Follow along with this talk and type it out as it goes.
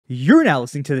You're now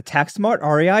listening to the Tax Smart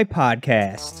REI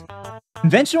podcast.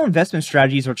 Conventional investment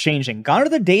strategies are changing. Gone are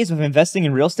the days of investing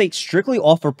in real estate strictly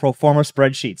off of pro forma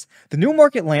spreadsheets. The new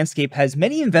market landscape has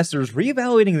many investors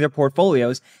reevaluating their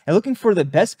portfolios and looking for the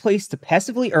best place to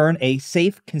passively earn a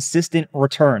safe, consistent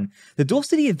return. The Dual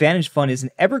City Advantage Fund is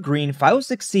an evergreen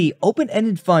 506c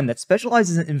open-ended fund that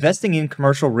specializes in investing in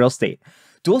commercial real estate.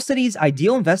 Dual City's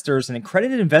ideal investor is an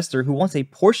accredited investor who wants a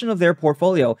portion of their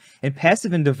portfolio in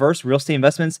passive and diverse real estate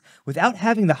investments without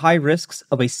having the high risks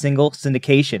of a single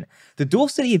syndication. The Dual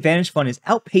City Advantage Fund is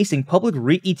outpacing public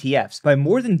REIT ETFs by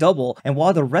more than double, and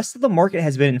while the rest of the market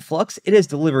has been in flux, it has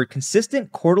delivered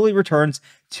consistent quarterly returns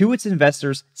to its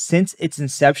investors since its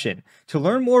inception. To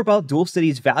learn more about Dual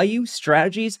City's value,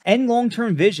 strategies, and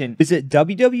long-term vision, visit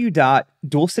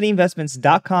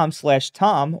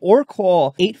www.dualcityinvestments.com/Tom or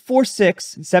call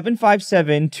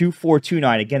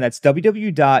 846-757-2429. Again, that's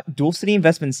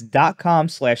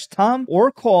www.dualcityinvestments.com/Tom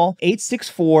or call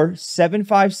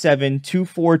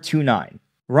 864-757-2429.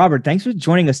 Robert, thanks for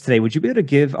joining us today. Would you be able to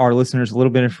give our listeners a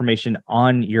little bit of information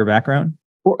on your background?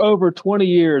 For over 20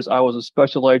 years, I was a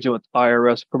special agent with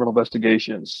IRS-Criminal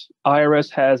Investigations. IRS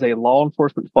has a law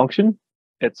enforcement function.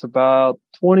 It's about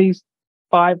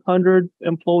 2,500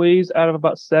 employees out of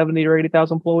about 70 or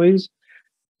 80,000 employees.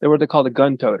 They're what they call the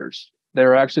gun toters.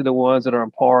 They're actually the ones that are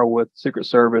on par with Secret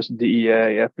Service,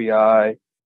 DEA, FBI,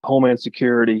 Homeland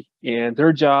Security. And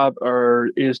their job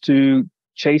is to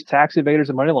chase tax evaders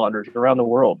and money launderers around the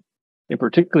world. And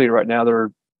particularly right now, they're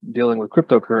dealing with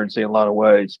cryptocurrency in a lot of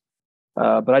ways.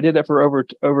 But I did that for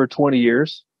over 20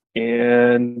 years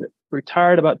and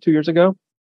retired about 2 years ago.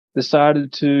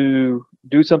 Decided to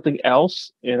do something else,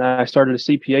 and I started a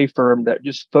CPA firm that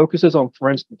just focuses on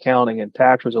forensic accounting and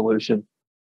tax resolution.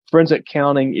 Forensic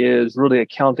accounting is really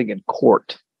accounting in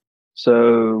court.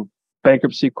 So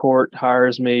bankruptcy court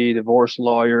hires me, divorce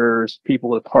lawyers, people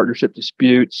with partnership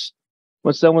disputes.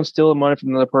 When someone's stealing money from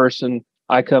another person,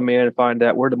 I come in and find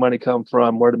out where the money come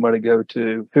from, where the money go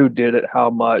to, who did it, how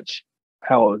much,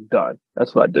 how it was done.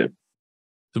 That's what I do.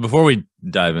 So before we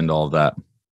dive into all of that,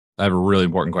 I have a really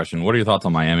important question. What are your thoughts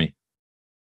on Miami?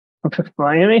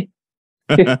 Miami?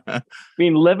 You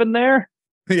mean living there?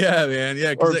 Yeah, man.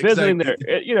 Yeah, or visiting there.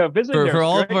 Visiting there. For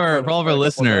all of our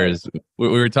listeners, we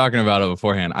were talking about it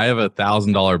beforehand. I have a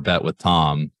 $1,000 bet with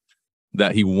Tom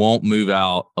that he won't move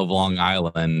out of Long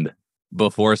Island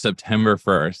before September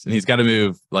 1st. And he's got to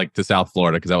move to South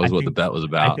Florida because that was what the bet was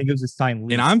about. I think it was a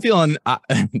sign. And I'm feeling,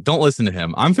 don't listen to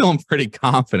him. I'm feeling pretty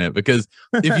confident because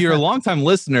if you're a longtime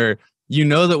listener, you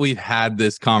know that we've had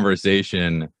this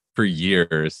conversation for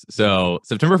years. So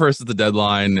September 1st is the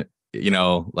deadline. I think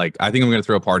I'm going to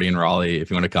throw a party in Raleigh if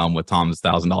you want to come with Tom's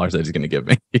 $1,000 that he's going to give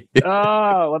me.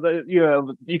 Oh,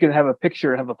 well, you can have a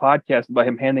picture, have a podcast by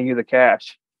him handing you the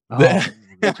cash. Oh.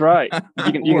 That's right.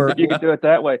 You can do it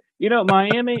that way.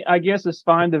 Miami, I guess, is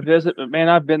fine to visit, but man,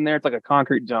 I've been there. It's like a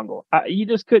concrete jungle. You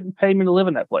just couldn't pay me to live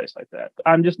in that place like that.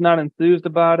 I'm just not enthused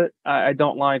about it. I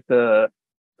don't like the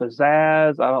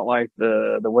pizzazz. I don't like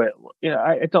the way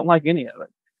I don't like any of it.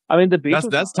 I mean, the beach.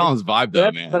 That's Tom's vibe,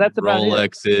 though, man. But that's about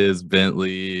Rolexes,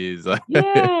 Bentleys.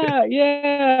 Yeah.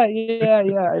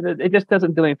 It just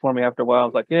doesn't do anything for me after a while. I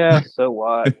was like, yeah, so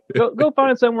what? Go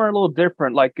find somewhere a little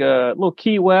different, like a little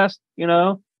Key West. You're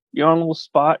on a little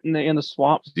spot in the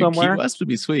swamps somewhere. Key West would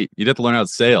be sweet. You'd have to learn how to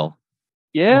sail.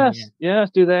 Yes,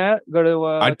 do that. Go to.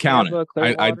 I'd count it.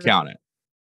 I'd count it.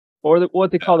 Or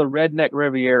what they call the Redneck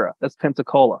Riviera. That's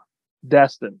Pensacola,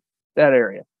 Destin, that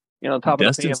area. Top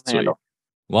Destin's of the Panhandle.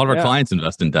 A lot of our clients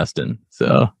invest in Destin.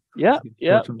 So yeah.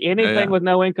 Anything with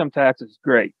no income taxes is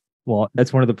great. Well,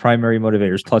 that's one of the primary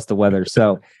motivators, plus the weather.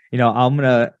 So, I'm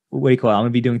gonna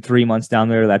be doing 3 months down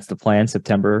there. That's the plan: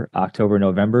 September, October,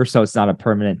 November. So it's not a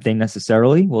permanent thing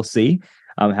necessarily. We'll see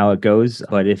how it goes.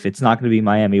 But if it's not going to be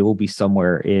Miami, we'll be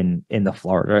somewhere in the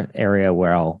Florida area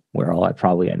where I'll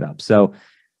probably end up. So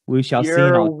we shall see.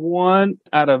 You're one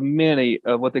out of many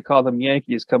of what they call them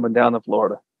Yankees coming down to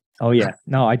Florida. Oh yeah,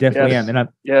 no, I definitely am, and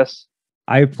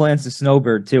I have plans to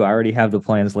snowbird too. I already have the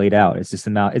plans laid out. It's just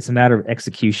it's a matter of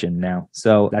execution now.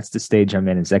 So that's the stage I'm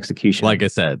in. It's execution. Like I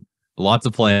said, lots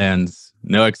of plans,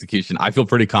 no execution. I feel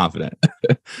pretty confident.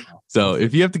 So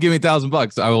if you have to give me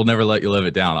 $1,000, I will never let you live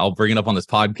it down. I'll bring it up on this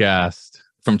podcast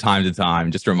from time to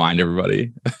time, just to remind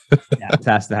everybody. Yeah, it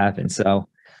has to happen. So.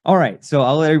 All right. So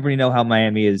I'll let everybody know how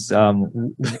Miami is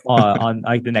on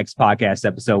the next podcast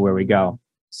episode where we go.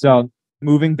 So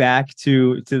moving back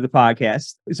to the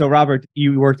podcast. So Robert,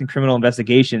 you worked in criminal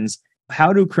investigations.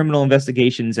 How do criminal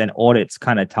investigations and audits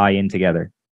kind of tie in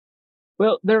together?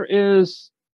 Well, there is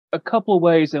a couple of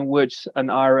ways in which an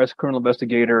IRS criminal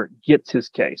investigator gets his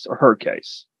case or her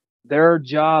case. Their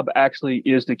job actually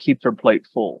is to keep their plate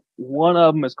full. One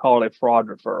of them is called a fraud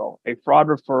referral. A fraud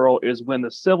referral is when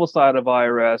the civil side of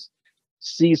IRS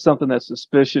sees something that's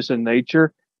suspicious in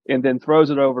nature and then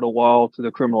throws it over the wall to the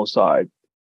criminal side.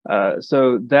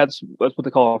 So that's what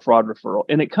they call a fraud referral.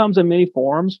 And it comes in many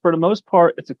forms. For the most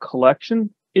part, it's a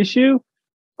collection issue.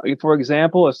 For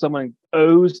example, if someone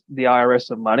owes the IRS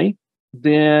some money,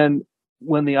 then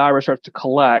when the IRS starts to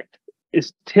collect,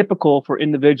 it's typical for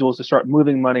individuals to start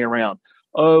moving money around.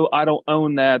 Oh, I don't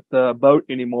own that boat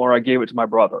anymore. I gave it to my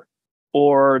brother.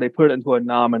 Or they put it into a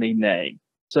nominee name.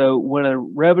 So when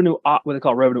what they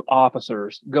call revenue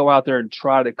officers go out there and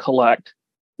try to collect,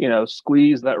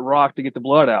 squeeze that rock to get the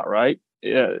blood out, right?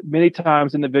 Many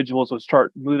times individuals will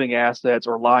start moving assets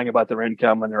or lying about their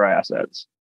income and their assets.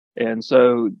 And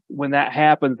so when that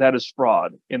happens, that is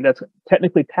fraud. And that's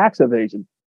technically tax evasion.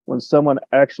 When someone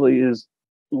actually is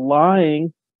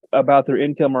lying about their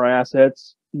income or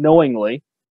assets knowingly,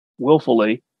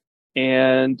 willfully,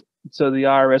 and so the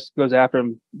IRS goes after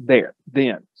them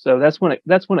then. So that's when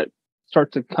it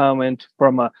starts to come in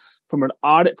from an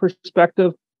audit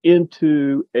perspective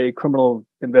into a criminal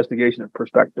investigation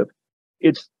perspective.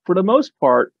 It's, for the most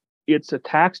part, it's a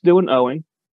tax due and owing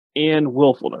and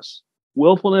willfulness.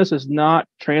 Willfulness is not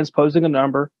transposing a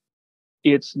number.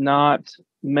 It's not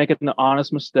making an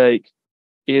honest mistake.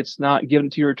 It's not giving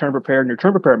it to your return preparer and your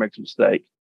return preparer makes a mistake.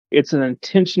 It's an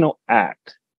intentional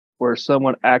act where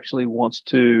someone actually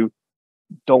don't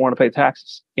want to pay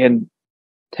taxes and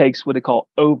takes what they call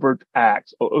overt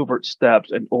acts or overt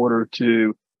steps in order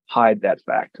to hide that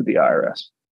fact to the IRS.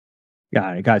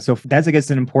 Got it. So that's, I guess,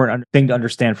 an important thing to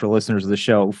understand for listeners of the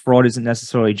show. Fraud isn't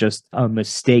necessarily just a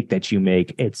mistake that you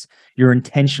make. It's you're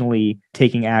intentionally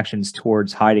taking actions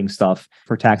towards hiding stuff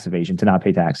for tax evasion to not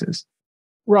pay taxes.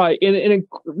 Right. And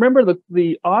remember,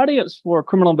 the audience for a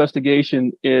criminal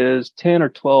investigation is 10 or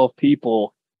 12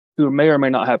 people who may or may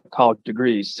not have college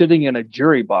degrees sitting in a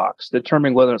jury box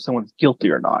determining whether someone's guilty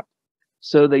or not.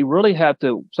 So they really have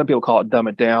to, some people call it dumb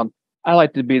it down. I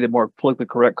like to be the more politically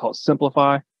correct, called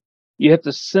simplify. You have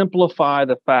to simplify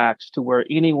the facts to where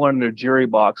anyone in the jury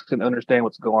box can understand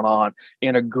what's going on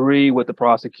and agree with the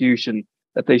prosecution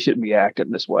that they shouldn't be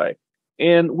acting this way.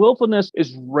 And willfulness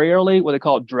is rarely what they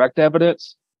call direct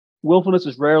evidence. Willfulness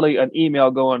is rarely an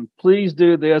email going, please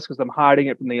do this because I'm hiding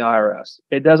it from the IRS.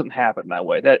 It doesn't happen that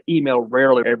way. That email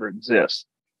rarely ever exists.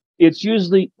 It's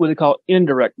usually what they call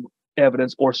indirect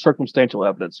evidence or circumstantial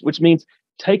evidence, which means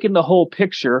taking the whole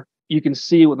picture, you can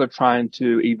see what they're trying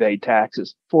to evade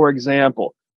taxes. For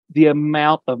example, the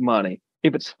amount of money.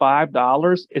 If it's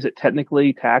 $5, is it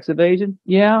technically tax evasion?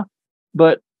 Yeah,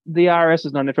 but the IRS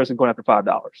is not interested in going after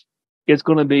 $5. It's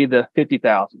going to be the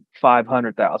 $50,000,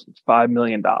 $500,000, $5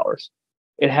 million.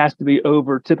 It has to be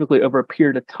typically over a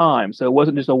period of time. So it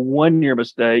wasn't just a 1-year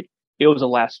mistake. It was the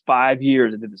last 5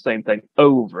 years that did the same thing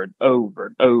over and over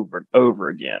and over and over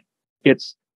again.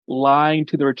 It's lying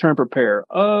to the return preparer.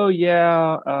 Oh,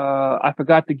 yeah, I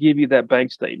forgot to give you that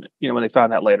bank statement, when they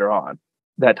found out later on,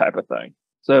 that type of thing.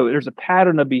 So there's a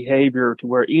pattern of behavior to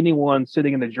where anyone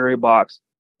sitting in the jury box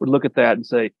would look at that and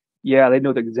say, yeah, they know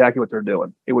exactly what they're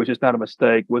doing. It was just not a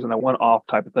mistake. It wasn't a one-off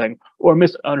type of thing or a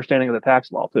misunderstanding of the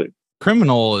tax law, too.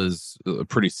 Criminal is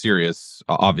pretty serious,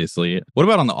 obviously. What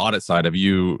about on the audit side?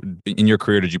 In your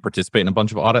career, did you participate in a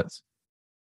bunch of audits?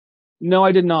 No,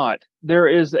 I did not. There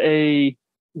is a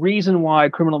reason why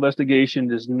criminal investigation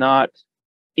does not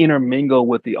intermingle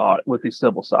with the audit, with the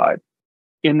civil side.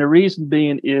 And the reason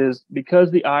being is because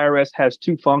the IRS has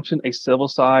two functions, a civil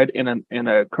side and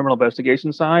a criminal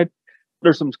investigation side.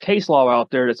 There's some case law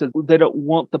out there that says they don't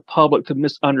want the public to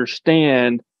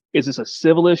misunderstand, is this a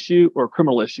civil issue or a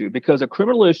criminal issue? Because a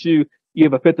criminal issue, you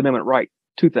have a Fifth Amendment right,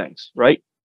 two things, right?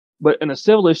 But in a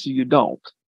civil issue, you don't.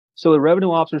 So the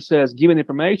revenue officer says, give me the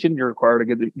information, you're required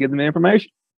to give them the information.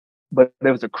 But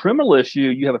if it's a criminal issue,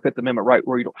 you have a Fifth Amendment right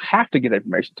where you don't have to give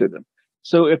information to them.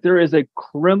 So if there is a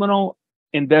criminal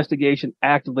investigation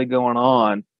actively going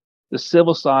on, the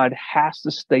civil side has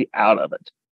to stay out of it.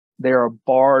 They are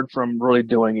barred from really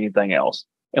doing anything else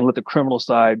and let the criminal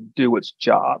side do its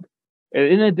job. And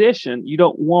in addition, you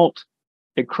don't want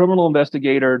a criminal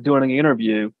investigator doing an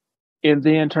interview and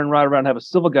then turn right around and have a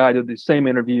civil guy do the same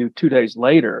interview 2 days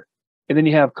later. And then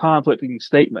you have conflicting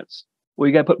statements. Well,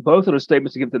 you got to put both of those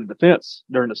statements to give to the defense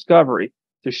during discovery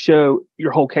to show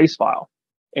your whole case file.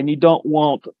 And you don't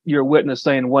want your witness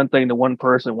saying one thing to one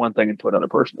person, one thing to another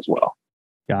person as well.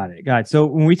 Got it. So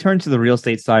when we turn to the real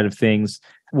estate side of things,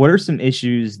 what are some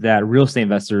issues that real estate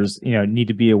investors, need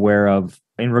to be aware of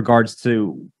in regards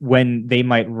to when they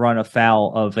might run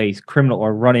afoul of a criminal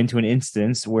or run into an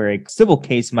instance where a civil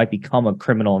case might become a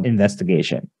criminal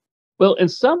investigation? Well, in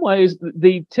some ways,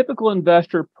 the typical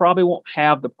investor probably won't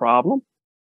have the problem,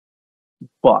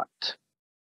 but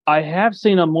I have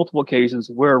seen on multiple occasions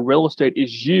where real estate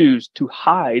is used to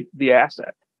hide the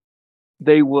asset.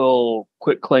 They will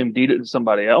quit claim deed it to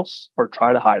somebody else or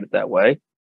try to hide it that way.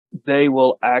 They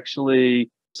will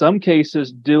actually, some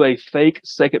cases, do a fake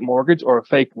second mortgage or a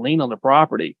fake lien on the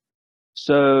property.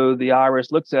 So the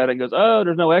IRS looks at it and goes, oh,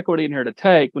 there's no equity in here to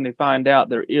take. When they find out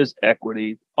there is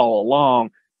equity all along,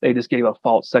 they just gave a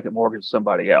false second mortgage to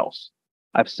somebody else.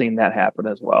 I've seen that happen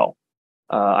as well.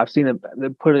 I've seen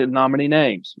them put it in nominee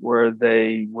names where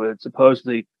they would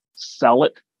supposedly sell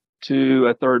it to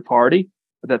a third party,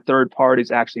 but that third party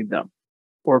is actually them,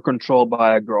 or controlled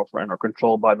by a girlfriend, or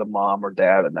controlled by the mom or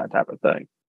dad, and that type of thing.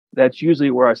 That's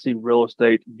usually where I see real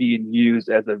estate being used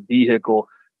as a vehicle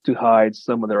to hide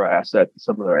some of their assets,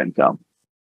 some of their income.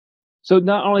 So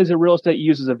not only is it real estate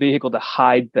used as a vehicle to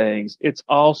hide things, it's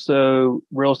also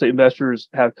real estate investors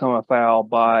have come afoul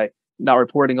by not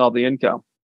reporting all the income.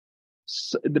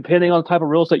 So depending on the type of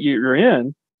real estate you're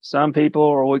in, some people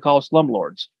are what we call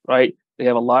slumlords, right? They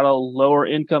have a lot of lower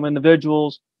income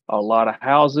individuals, a lot of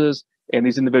houses, and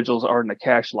these individuals are in a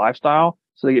cash lifestyle,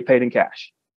 so they get paid in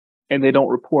cash. And they don't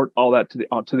report all that to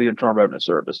the Internal Revenue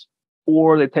Service.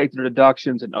 Or they take their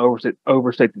deductions and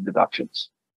overstate the deductions.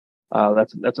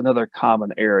 That's another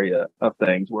common area of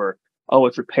things where, oh,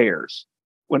 it's repairs.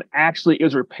 When actually it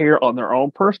was repair on their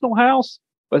own personal house,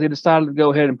 but they decided to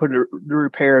go ahead and put the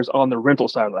repairs on the rental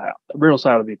side of the house, the rental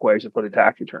side of the equation for the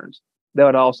tax returns. That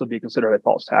would also be considered a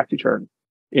false tax return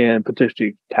and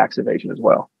potentially tax evasion as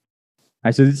well. All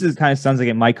right, so this is kind of sounds like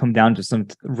it might come down to some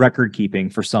record keeping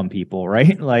for some people,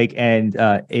 right? Like, and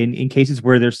in cases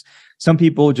where there's some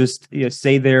people just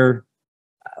say they're,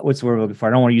 what's the word I'm looking for?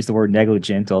 I don't want to use the word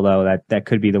negligent, although that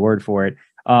could be the word for it.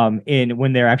 And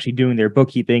when they're actually doing their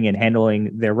bookkeeping and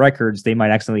handling their records, they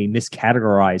might accidentally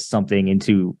miscategorize something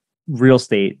into real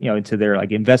estate, into their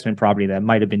like investment property that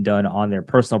might have been done on their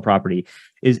personal property.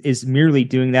 Is merely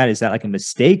doing that, is that like a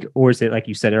mistake, or is it like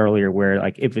you said earlier, where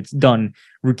like if it's done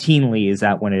routinely, is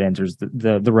that when it enters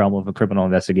the realm of a criminal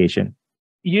investigation?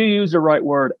 You use the right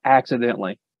word,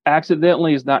 accidentally.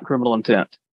 Accidentally is not criminal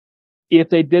intent. If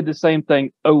they did the same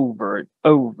thing over and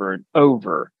over and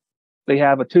over, they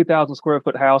have a 2,000 square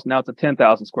foot house, now it's a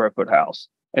 10,000 square foot house,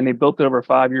 and they built it over a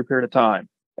 5-year period of time,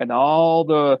 and all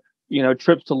the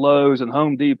trips to Lowe's and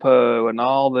Home Depot and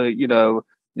all the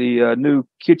new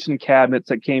kitchen cabinets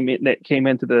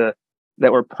that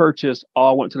that were purchased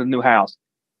all went to the new house.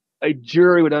 A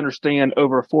jury would understand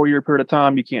over a 4-year period of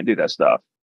time you can't do that stuff.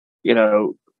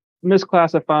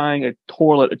 Misclassifying a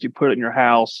toilet that you put in your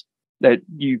house that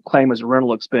you claim as a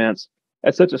rental expense,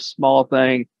 that's such a small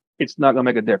thing, it's not going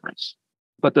to make a difference.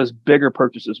 But those bigger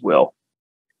purchases will,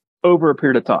 over a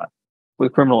period of time,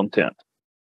 with criminal intent.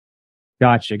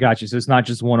 Gotcha. So it's not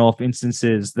just one-off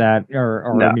instances that are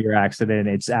a mere accident.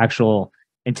 It's actual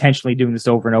intentionally doing this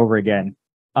over and over again.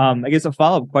 I guess a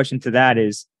follow-up question to that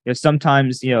is,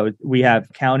 sometimes, we have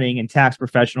accounting and tax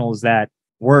professionals that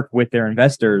work with their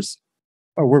investors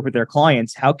or work with their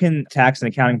clients. How can tax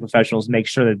and accounting professionals make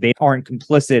sure that they aren't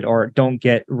complicit or don't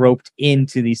get roped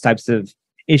into these types of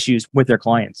issues with their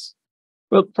clients?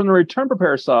 Well, from the return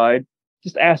preparer side,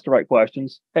 just ask the right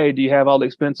questions. Hey, do you have all the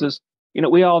expenses?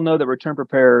 We all know that return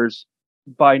preparers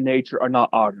by nature are not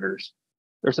auditors.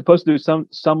 They're supposed to do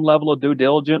some level of due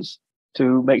diligence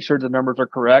to make sure the numbers are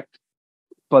correct,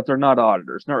 but they're not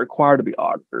auditors. They're not required to be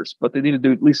auditors, but they need to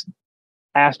do at least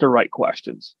ask the right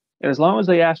questions. And as long as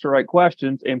they ask the right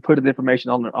questions and put the information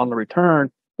on the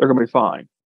return, they're going to be fine.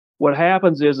 What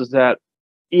happens is that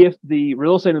if the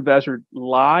real estate investor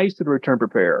lies to the return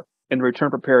preparer and the return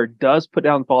preparer does put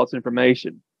down false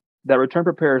information, that return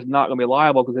preparer is not going to be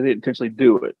liable because they didn't intentionally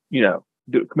do it,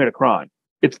 commit a crime.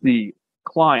 It's the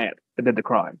client that did the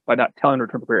crime by not telling the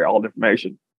return preparer all the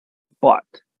information. But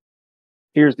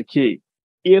here's the key.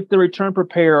 If the return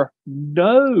preparer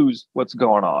knows what's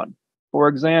going on, for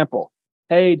example,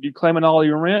 hey, did you claim all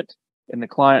your rent? And the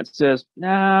client says,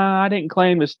 nah, I didn't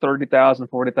claim this $30,000,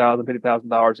 $40,000,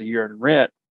 $50,000 a year in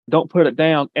rent. Don't put it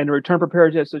down. And the return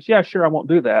preparer just says, yeah, sure, I won't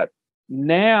do that.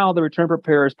 Now the return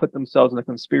preparers put themselves in a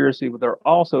conspiracy, but they're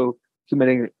also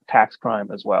committing tax crime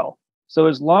as well. So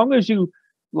as long as the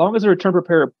return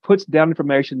preparer puts down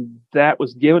information that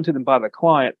was given to them by the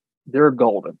client, they're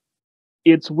golden.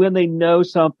 It's when they know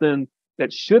something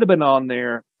that should have been on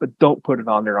there, but don't put it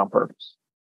on there on purpose.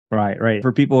 Right.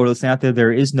 For people who are listening out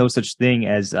there is no such thing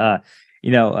as,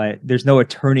 there's no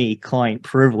attorney-client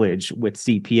privilege with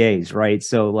CPAs, right?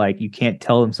 So, like, you can't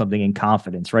tell them something in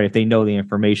confidence, right? If they know the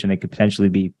information, it could potentially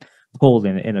be pulled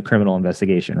in a criminal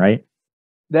investigation, right?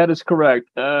 That is correct.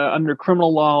 Under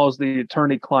criminal laws, the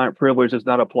attorney-client privilege does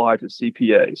not apply to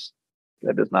CPAs.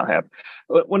 That does not happen.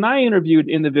 When I interviewed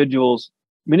individuals,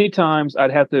 many times I'd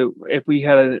have to, if we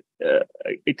had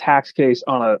a tax case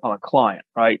on a client,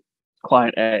 right?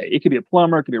 Client A. It could be a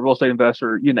plumber, it could be a real estate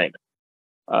investor, you name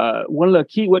it. One of the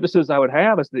key witnesses I would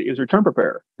have is return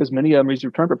preparer, because many of them use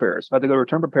return preparers. So I have to go to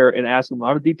return preparer and ask them a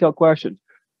lot of detailed questions.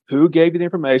 Who gave you the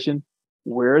information?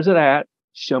 Where is it at?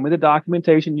 Show me the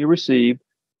documentation you received.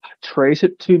 Trace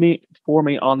it for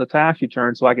me on the tax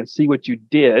return so I can see what you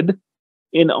did.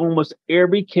 In almost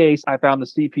every case, I found the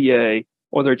CPA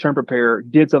or the return preparer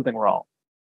did something wrong.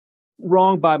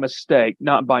 Wrong by mistake,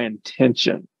 not by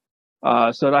intention.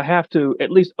 So I have to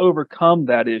at least overcome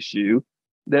that issue,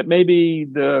 that maybe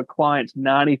the client's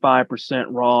 95%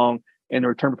 wrong and the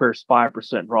return preparer is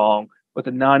 5% wrong, but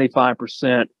the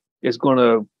 95% is going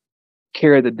to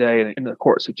carry the day in the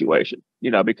court situation,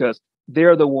 because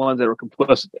they're the ones that are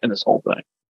complicit in this whole thing.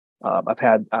 I've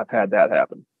had that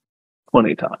happen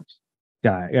plenty of times.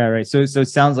 Yeah, right. So it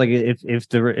sounds like if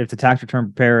the tax return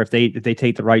preparer, if they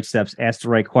take the right steps, ask the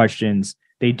right questions,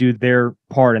 they do their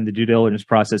part in the due diligence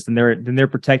process, then they're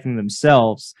protecting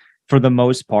themselves for the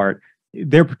most part.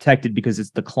 They're protected because it's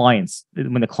the clients.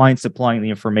 When the client's supplying the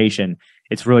information,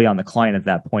 it's really on the client at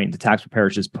that point. The tax preparer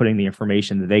is just putting the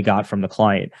information that they got from the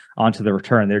client onto the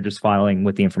return. They're just filing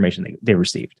with the information they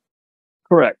received.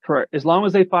 Correct. As long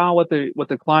as they file what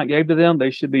the client gave to them,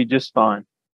 they should be just fine.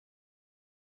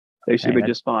 They should be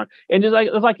just fine. And just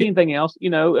like anything else,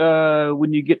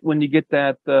 when you get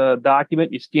that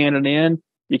document, you scan it in,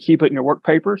 you keep it in your work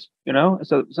papers, so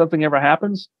if something ever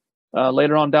happens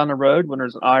later on down the road, when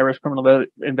there's an IRS-Criminal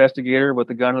Investigator with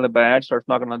a gun and a badge starts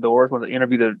knocking on doors, when they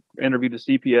interview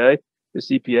the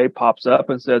CPA pops up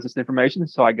and says this information,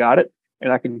 so I got it,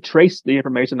 and I can trace the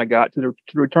information I got to the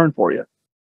return for you.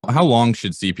 How long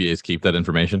should CPAs keep that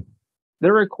information?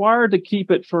 They're required to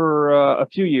keep it for a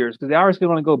few years, because the IRS can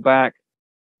only go back,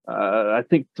 I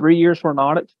think, 3 years for an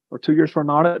audit or 2 years for an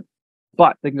audit,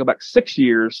 but they can go back 6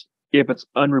 years if it's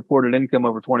unreported income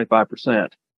over 25%.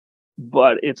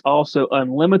 But it's also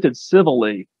unlimited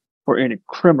civilly for any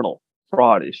criminal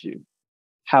fraud issue.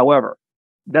 However,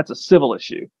 that's a civil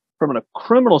issue. From a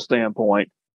criminal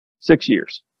standpoint, 6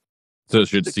 years. So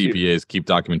should CPAs keep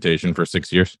documentation for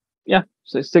 6 years? Yeah,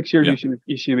 so 6 years. Yeah.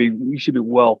 You should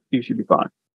be fine.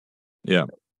 Yeah.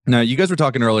 Now, you guys were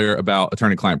talking earlier about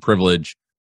attorney-client privilege.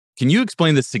 Can you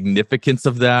explain the significance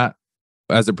of that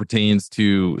as it pertains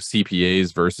to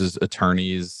CPAs versus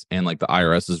attorneys and like the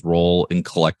IRS's role in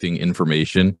collecting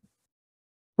information?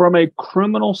 From a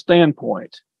criminal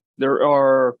standpoint, there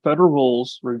are federal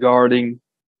rules regarding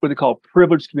what they call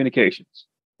privileged communications.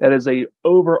 That is a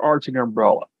overarching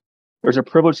umbrella. There's a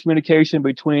privileged communication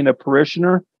between a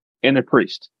parishioner and a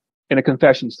priest in a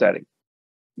confession setting.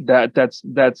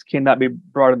 That's cannot be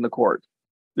brought in the court.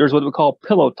 There's what we call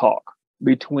pillow talk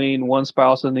between one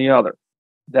spouse and the other.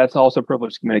 That's also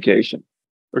privileged communication.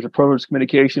 There's a privileged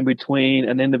communication between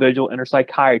an individual and a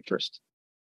psychiatrist.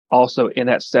 Also in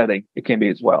that setting, it can be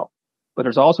as well. But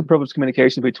there's also privileged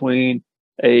communication between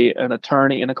an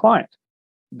attorney and a client.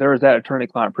 There's that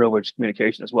attorney-client privilege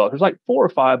communication as well. There's like 4 or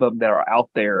 5 of them that are out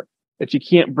there that you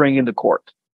can't bring into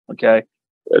court. Okay.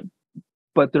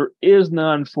 But there is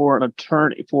none for an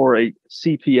attorney, for a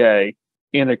CPA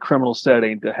in a criminal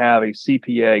setting to have a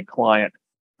CPA client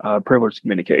privileged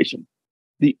communication.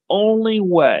 The only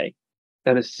way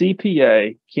that a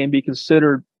CPA can be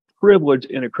considered privileged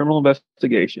in a criminal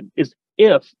investigation is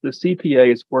if the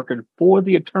CPA is working for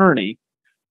the attorney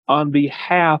on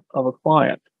behalf of a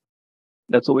client.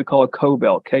 That's what we call a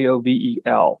COVEL,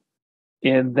 K-O-V-E-L.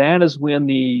 And that is when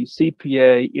the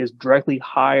CPA is directly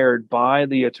hired by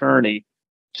the attorney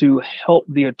to help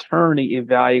the attorney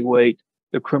evaluate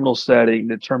the criminal setting,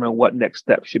 determine what next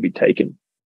steps should be taken.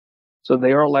 So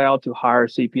they are allowed to hire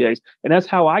CPAs. And that's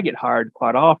how I get hired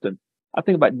quite often. I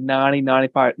think about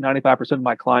 95% of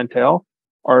my clientele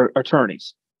are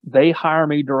attorneys. They hire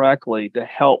me directly to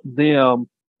help them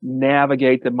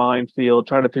navigate the minefield,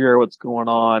 trying to figure out what's going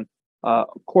on.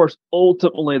 Of course,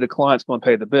 ultimately, the client's going to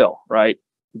pay the bill, right?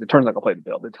 The attorney's not going to pay the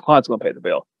bill. The client's going to pay the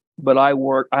bill. But I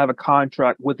have a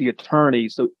contract with the attorney.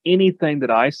 So anything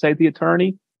that I say to the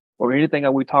attorney or anything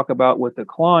that we talk about with the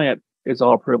client is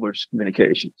all privileged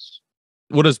communications.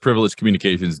 What does privileged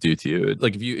communications do to you?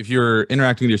 Like if you're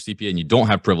interacting with your CPA and you don't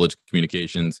have privileged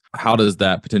communications, how does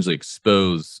that potentially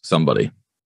expose somebody?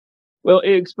 Well,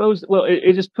 it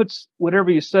just puts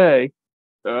whatever you say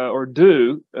or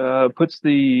do, puts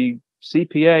the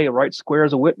CPA right square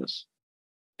as a witness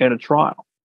in a trial.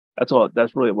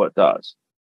 That's really what it does.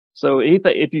 So if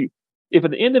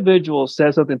an individual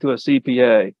says something to a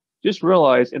CPA just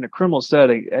realize in a criminal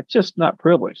setting, that's just not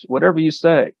privileged. Whatever you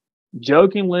say,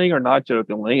 jokingly or not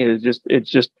jokingly, it's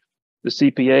just the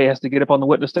CPA has to get up on the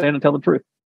witness stand and tell the truth.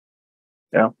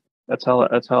 Yeah, that's how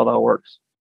that works.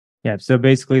 Yeah. So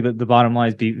basically, the bottom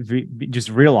line is just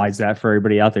realize that for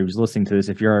everybody out there who's listening to this,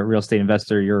 if you're a real estate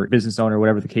investor, you're a business owner,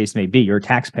 whatever the case may be, you're a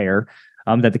taxpayer,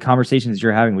 that the conversations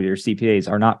you're having with your CPAs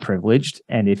are not privileged.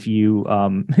 And if you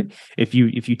if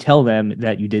you tell them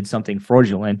that you did something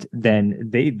fraudulent, then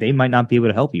they might not be able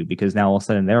to help you, because now all of a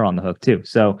sudden they're on the hook too.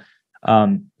 So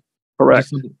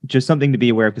correct. Just something to be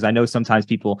aware, because I know sometimes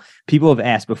people have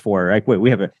asked before, like,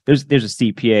 wait, there's a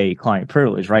CPA client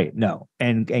privilege, right? No,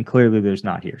 and clearly there's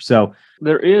not here. So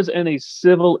there is any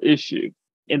civil issue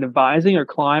in advising a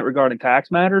client regarding tax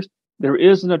matters. There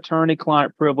is an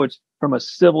attorney-client privilege from a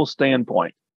civil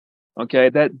standpoint. Okay,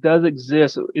 that does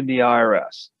exist in the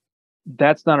IRS.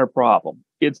 That's not a problem.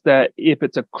 It's that if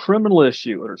it's a criminal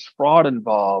issue or there's fraud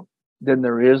involved, then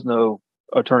there is no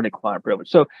attorney-client privilege.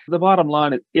 So the bottom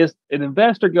line is an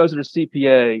investor goes to the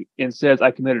CPA and says,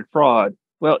 I committed fraud.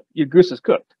 Well, your goose is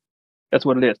cooked. That's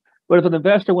what it is. But if an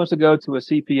investor wants to go to a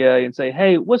CPA and say,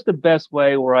 hey, what's the best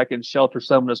way where I can shelter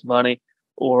some of this money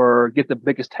or get the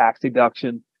biggest tax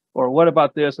deduction? Or what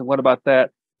about this and what about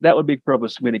that? That would be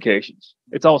privileged communications.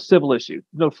 It's all civil issue.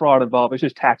 No fraud involved. It's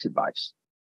just tax advice.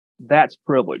 That's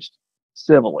privileged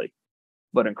civilly.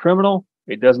 But in criminal,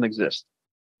 it doesn't exist.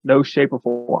 No shape or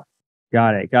form.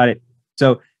 Got it.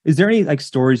 So is there any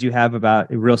stories you have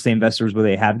about real estate investors where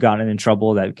they have gotten in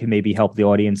trouble that can maybe help the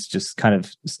audience just kind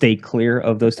of stay clear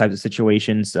of those types of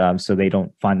situations, so they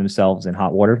don't find themselves in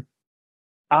hot water?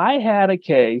 I had a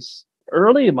case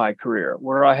early in my career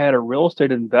where I had a real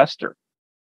estate investor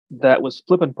that was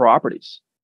flipping properties,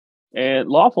 and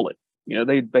lawfully,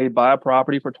 they buy a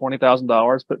property for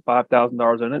 $20,000, put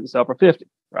 $5,000 in it and sell for $50,000,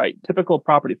 right? Typical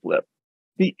property flip.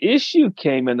 The issue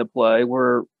came into play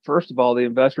where, first of all, the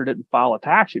investor didn't file a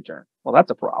tax return. Well, that's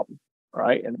a problem,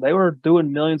 right? And they were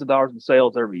doing millions of dollars in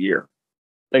sales every year.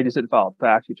 They just didn't file a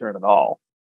tax return at all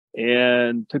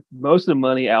and took most of the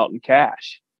money out in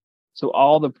cash. So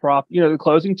all the the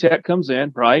closing check comes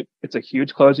in, right? It's a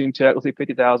huge closing check. Let's say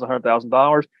 $50,000,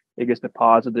 $100,000. It gets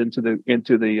deposited into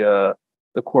the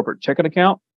corporate checking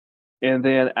account, and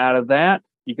then out of that,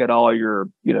 you got all your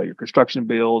your construction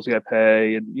bills you got to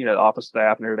pay, and office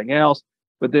staff and everything else.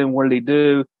 But then what did he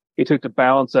do? He took the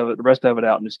balance of it, the rest of it,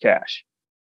 out in just cash,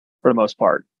 for the most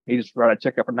part. He just write a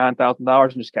check up for $9,000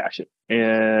 and just cash it,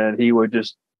 and he would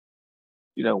just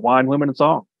wine, women, and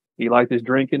song. He liked his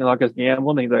drinking and liked his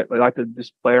gambling. He liked to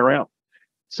just play around.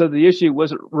 So the issue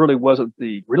wasn't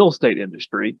the real estate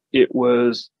industry. It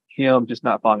was him just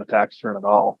not filing a tax return at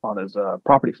all on his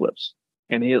property flips.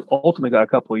 And he ultimately got a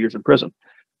couple of years in prison.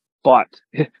 But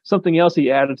something else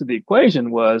he added to the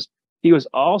equation was he was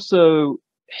also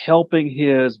helping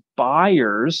his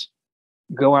buyers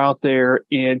go out there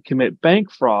and commit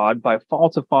bank fraud by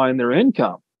falsifying their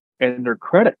income and their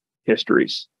credit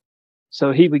histories.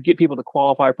 So he would get people to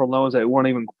qualify for loans that weren't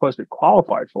even supposed to be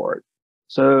qualified for it.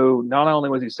 So not only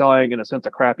was he selling, in a sense,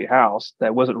 a crappy house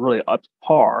that wasn't really up to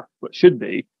par, but should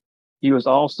be, he was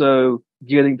also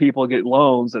getting people to get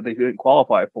loans that they didn't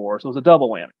qualify for. So it was a double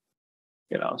whammy,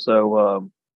 So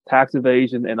tax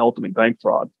evasion and ultimately bank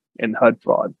fraud and HUD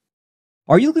fraud.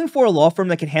 Are you looking for a law firm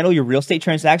that can handle your real estate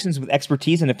transactions with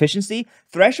expertise and efficiency?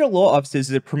 Thrasher Law Offices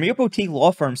is a premier boutique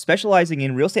law firm specializing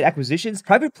in real estate acquisitions,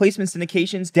 private placement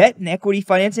syndications, debt and equity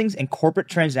financings, and corporate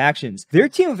transactions. Their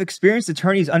team of experienced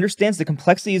attorneys understands the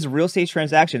complexities of real estate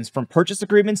transactions, from purchase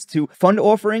agreements to fund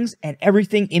offerings and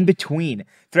everything in between.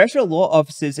 Thrasher Law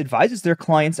Offices advises their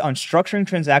clients on structuring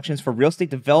transactions for real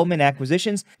estate development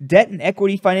acquisitions, debt and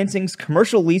equity financings,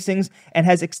 commercial leasings, and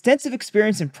has extensive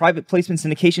experience in private placement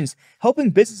syndications, helping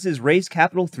businesses raise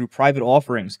capital through private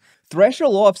offerings. Thrasher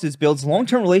Law Offices builds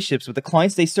long-term relationships with the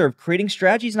clients they serve, creating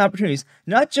strategies and opportunities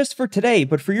not just for today,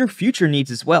 but for your future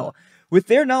needs as well. With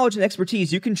their knowledge and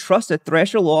expertise, you can trust that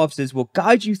Thrasher Law Offices will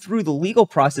guide you through the legal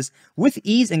process with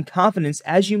ease and confidence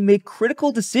as you make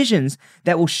critical decisions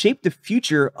that will shape the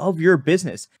future of your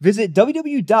business. Visit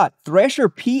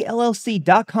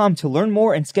www.thrasherpllc.com to learn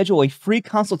more and schedule a free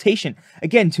consultation.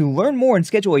 Again, to learn more and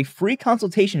schedule a free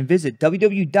consultation, visit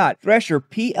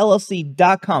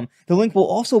www.thrasherpllc.com. The link will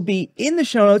also be in the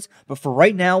show notes, but for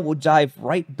right now, we'll dive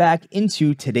right back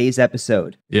into today's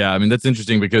episode. Yeah, I mean, that's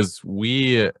interesting because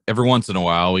every once in a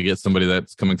while, we get somebody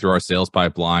that's coming through our sales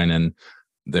pipeline and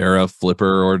they're a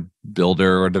flipper or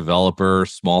builder or developer,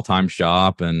 small time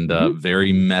shop, and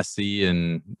very messy.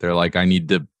 And they're like, I need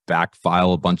to back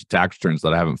file a bunch of tax returns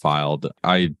that I haven't filed.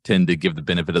 I tend to give the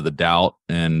benefit of the doubt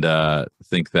and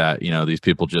think that, these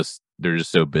people just they're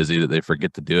just so busy that they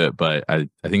forget to do it. But I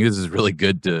think this is really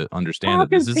good to understand How that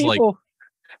this can is like, people,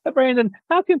 Brandon,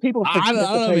 how can people I forget don't to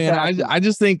know, pay man.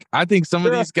 taxes? I think some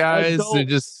of They're these guys, they're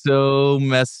adults. just so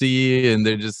messy and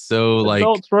they're just so like,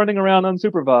 Adults running around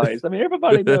unsupervised. I mean,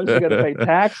 everybody knows you got to pay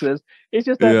taxes. It's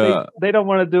just that yeah, they don't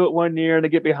want to do it one year and they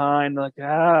get behind. Like,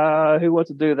 who wants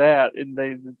to do that? And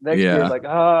they next year, yeah. like,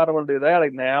 I don't want to do that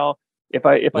now. If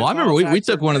I Well, I remember file we taxes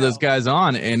took one of those now, guys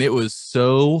on, and it was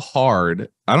so hard.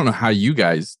 I don't know how you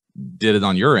guys did it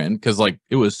on your end, because like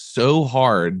it was so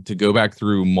hard to go back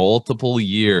through multiple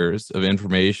years of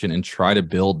information and try to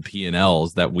build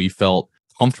P&Ls that we felt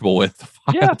comfortable with to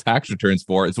file Yeah. tax returns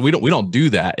for. So we don't do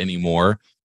that anymore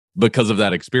because of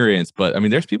that experience. But I mean,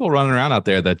 there's people running around out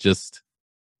there that just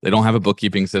they don't have a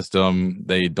bookkeeping system.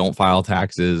 They don't file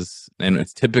taxes, and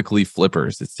it's typically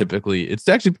flippers. It's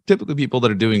actually typically people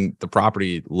that are doing the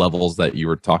property levels that you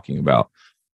were talking about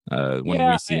when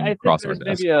we see I think across our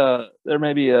desk. there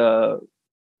may be a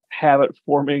habit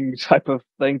forming type of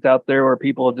things out there where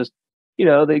people just,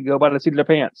 they go by the seat of their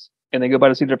pants, and they go by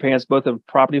the seat of their pants both in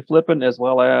property flipping as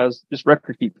well as just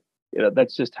record keeping.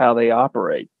 That's just how they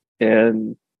operate.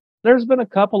 And there's been a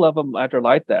couple of them after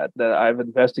like that I've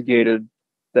investigated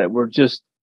that were just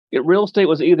real estate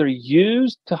was either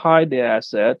used to hide the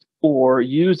asset or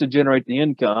used to generate the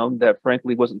income that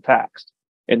frankly wasn't taxed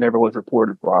and never was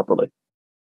reported properly.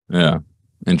 Yeah,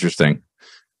 interesting.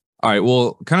 All right,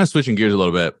 well, kind of switching gears a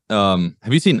little bit.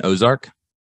 Have you seen Ozark?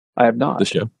 I have not. The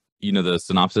show. You know the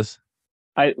synopsis?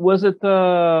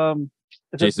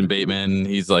 Jason Bateman.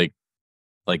 He's like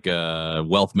a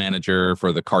wealth manager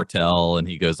for the cartel, and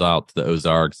he goes out to the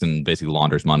Ozarks and basically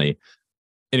launders money.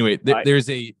 Anyway, there's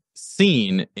a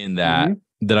scene in that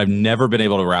that I've never been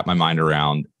able to wrap my mind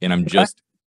around, and I'm just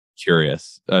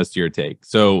curious as to your take.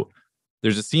 So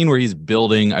there's a scene where he's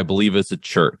building, I believe it's a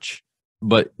church,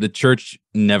 but the church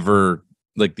never,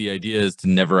 like the idea is to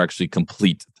never actually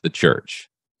complete the church.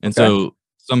 And so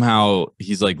somehow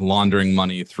he's like laundering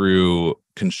money through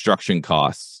construction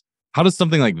costs. How does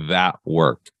something like that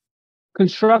work?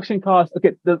 Construction costs.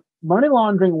 Okay, the money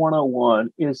laundering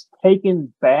 101 is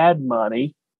taking bad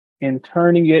money and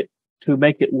turning it to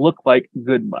make it look like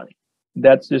good money.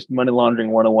 That's just money laundering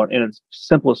 101 in its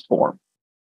simplest form.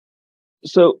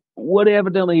 So what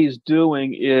evidently he's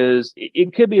doing is,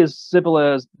 it could be as simple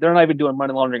as they're not even doing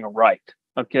money laundering right.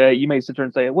 Okay, you may sit there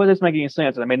and say, well, this makes any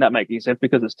sense, and it may not make any sense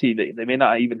because it's TV. They may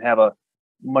not even have a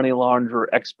money launderer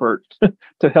expert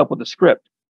to help with the script.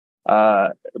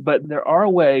 But there are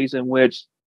ways in which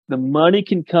the money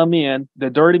can come in, the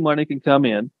dirty money can come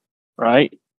in,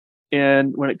 right?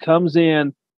 And when it comes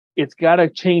in, it's got to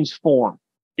change form.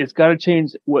 It's got to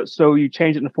change so you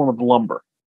change it in the form of lumber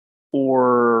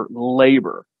or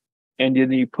labor. And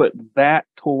then you put that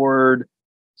toward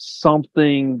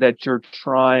something that you're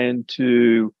trying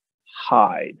to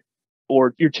hide,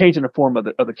 or you're changing the form of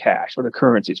the cash or the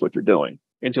currency is what you're doing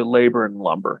into labor and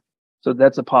lumber. So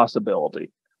that's a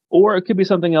possibility. Or it could be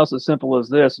something else as simple as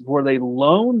this, where they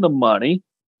loan the money.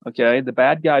 Okay. The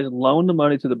bad guys loan the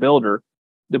money to the builder.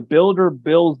 The builder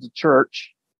builds the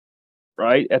church,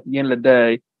 right, at the end of the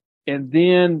day, and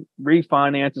then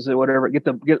refinances it, whatever, get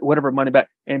whatever money back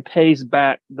and pays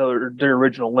back the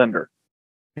original lender.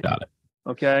 Got it.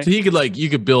 Okay. So you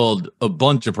could build a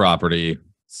bunch of property,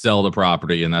 sell the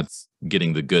property, and that's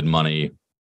getting the good money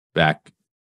back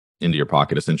into your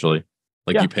pocket, essentially.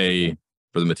 Like you pay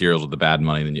for the materials with the bad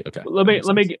money, then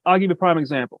I'll give you a prime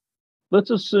example. Let's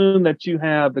assume that you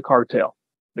have the cartel.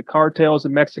 The cartel is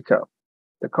in Mexico.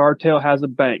 The cartel has a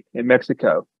bank in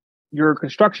Mexico. Your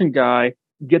construction guy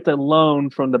gets a loan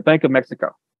from the Bank of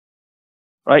Mexico,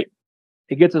 right?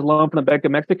 He gets his loan from the Bank of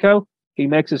Mexico. He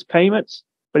makes his payments,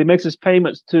 but he makes his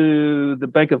payments to the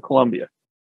Bank of Colombia,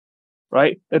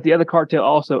 right? That the other cartel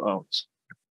also owns.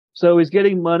 So he's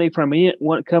getting money from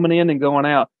coming in and going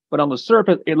out. But on the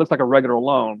surface, it looks like a regular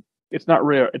loan. It's not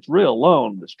real. It's real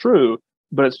loan. It's true,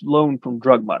 but it's loan from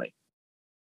drug money.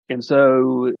 And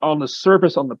so on the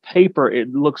surface, on the paper, it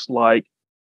looks like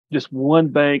just one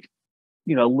bank,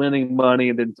 lending money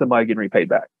and then somebody getting repaid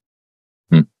back.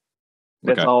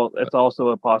 That's also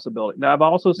a possibility. Now, I've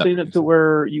also seen it to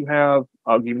where you have,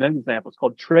 I'll give you an example. It's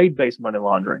called trade-based money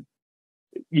laundering.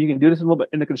 You can do this a little bit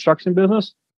in the construction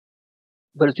business,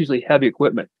 but it's usually heavy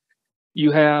equipment.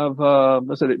 You have,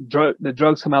 let's say the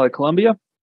drugs come out of Colombia,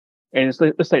 and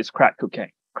let's say it's crack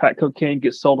cocaine. Crack cocaine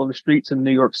gets sold on the streets in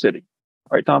New York City.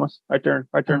 Right, Thomas? Right there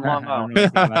in Long Island.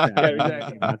 Yeah,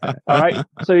 exactly. All right.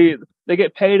 So they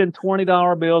get paid in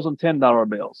 $20 bills and $10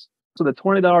 bills. So the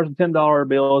 $20 and $10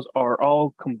 bills are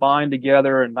all combined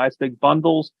together in nice big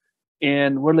bundles.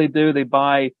 And what do?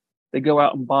 They go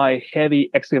out and buy heavy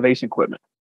excavation equipment.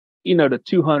 to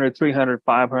 200, 300,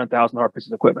 500,000 dollar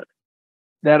pieces of equipment.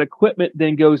 That equipment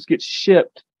then gets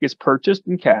shipped, gets purchased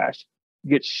in cash,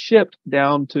 gets shipped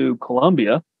down to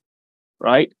Colombia,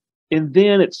 right? And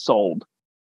then it's sold.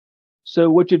 So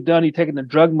what you've done, you've taken the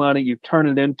drug money, you've turned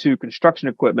it into construction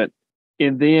equipment.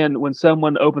 And then when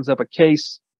someone opens up a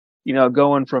case,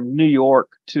 going from New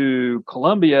York to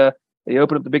Colombia, they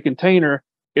open up the big container,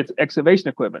 it's excavation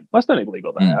equipment. That's not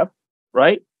illegal to have,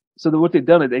 right? So what they've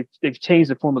done is they've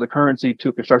changed the form of the currency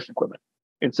to construction equipment.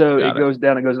 And so it goes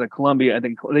down and goes into Colombia, and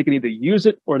then they can either use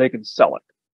it or they can sell it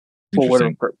for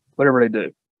whatever they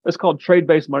do. It's called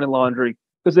trade-based money laundering.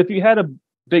 Because if you had a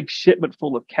big shipment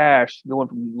full of cash going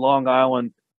from Long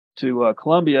Island to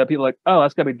Colombia, people are like, oh,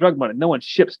 that's got to be drug money. No one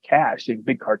ships cash in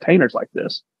big containers like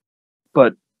this.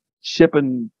 But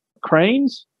shipping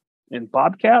cranes and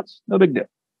bobcats, no big deal.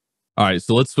 All right,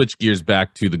 so let's switch gears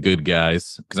back to the good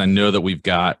guys, because I know that we've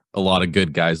got a lot of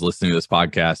good guys listening to this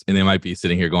podcast, and they might be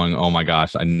sitting here going, "Oh my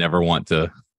gosh, I never want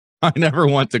to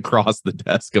cross the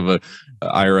desk of a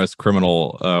IRS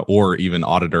criminal or even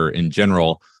auditor in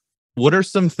general." What are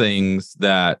some things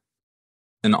that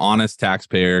an honest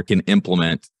taxpayer can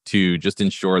implement to just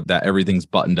ensure that everything's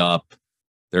buttoned up,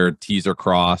 their T's are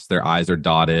crossed, their I's are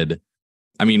dotted?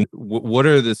 I mean, what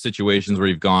are the situations where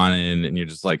you've gone in and you're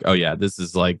just like, oh yeah, this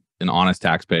is like an honest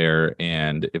taxpayer,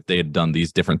 and if they had done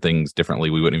these different things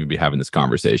differently, we wouldn't even be having this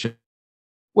conversation?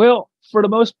 Well, for the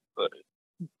most,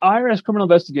 IRS criminal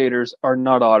investigators are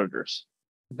not auditors.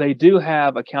 They do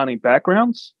have accounting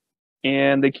backgrounds,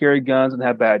 and they carry guns and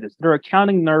have badges. They're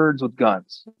accounting nerds with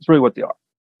guns. That's really what they are.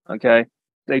 Okay,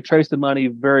 they trace the money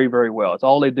very, very well. It's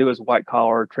all they do is white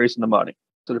collar tracing the money.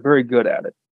 So they're very good at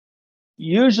it.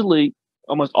 Usually,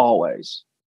 almost always,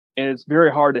 and it's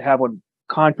very hard to have one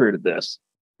contrary to this,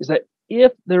 is that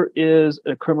if there is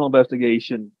a criminal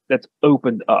investigation that's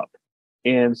opened up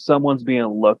and someone's being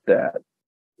looked at,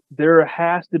 there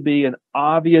has to be an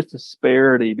obvious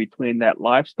disparity between that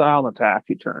lifestyle and the tax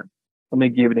return. Let me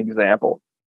give you an example.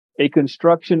 A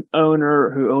construction owner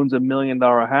who owns $1 million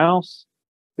house,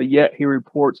 but yet he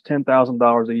reports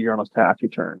 $10,000 a year on his tax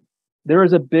return. There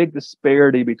is a big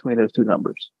disparity between those two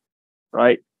numbers,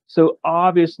 right? So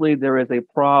obviously there is a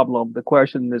problem. The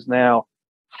question is now,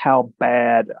 how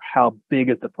bad, how big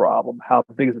is the problem? How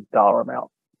big is the dollar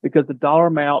amount? Because the dollar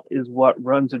amount is what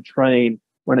runs a train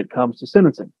when it comes to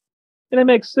sentencing. And it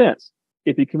makes sense.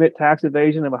 If you commit tax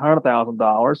evasion of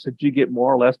 $100,000, should you get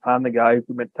more or less time than the guy who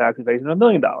commits tax evasion of $1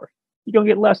 million? You're going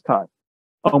to get less time,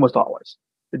 almost always.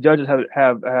 The judges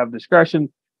have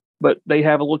discretion, but they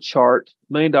have a little chart.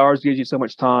 $1 million gives you so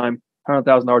much time.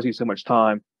 $100,000 gives you so much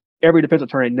time. Every defense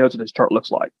attorney knows what this chart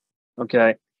looks like.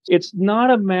 Okay. It's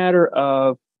not a matter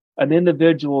of an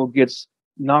individual gets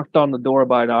knocked on the door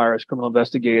by an IRS criminal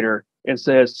investigator and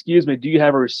says, excuse me, do you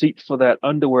have a receipt for that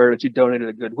underwear that you donated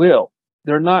to Goodwill?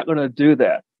 They're not going to do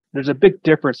that. There's a big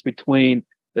difference between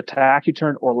the tax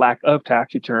return or lack of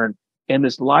tax return and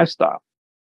this lifestyle.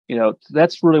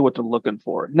 That's really what they're looking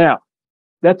for. Now,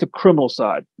 that's the criminal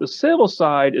side. The civil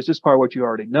side is just part of what you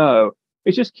already know.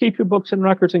 It's just keep your books and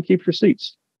records and keep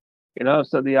receipts.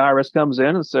 So the IRS comes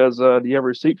in and says, do you have a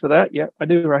receipt for that? Yeah, I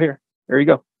do right here. There you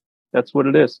go. That's what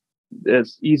it is.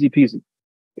 It's easy peasy.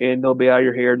 And they'll be out of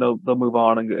your hair and they'll move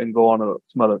on and go on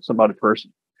to somebody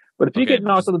person. But if you get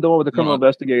knocked on the door with a criminal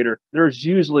investigator, there's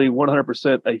usually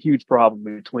 100% a huge problem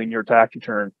between your tax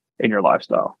return and your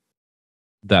lifestyle.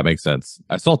 That makes sense.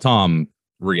 I saw Tom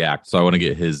react, so I want to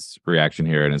get his reaction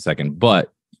here in a second.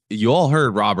 But you all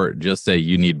heard Robert just say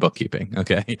you need bookkeeping,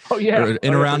 okay? Oh, yeah.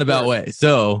 In a roundabout way.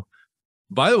 So,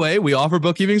 by the way, we offer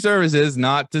bookkeeping services,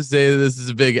 not to say that this is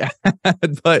a big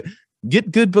ad, but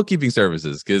get good bookkeeping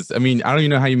services. Because, I don't even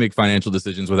know how you make financial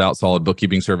decisions without solid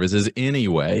bookkeeping services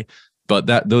anyway.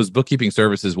 But those bookkeeping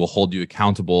services will hold you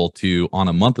accountable to, on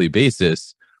a monthly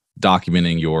basis,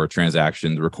 documenting your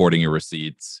transactions, recording your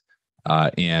receipts,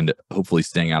 and hopefully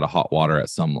staying out of hot water at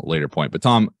some later point. But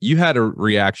Tom, you had a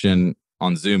reaction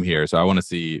on Zoom here, so I want to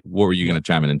see, what were you going to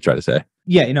chime in and try to say?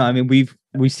 Yeah,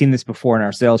 we've seen this before in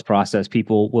our sales process.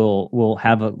 People will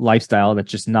have a lifestyle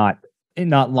that's just not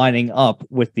lining up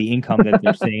with the income that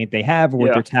they're saying they have, or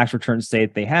what their tax returns say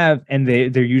that they have, and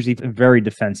they're usually very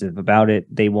defensive about it.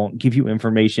 They won't give you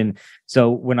information. So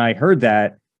when I heard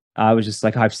that, I was just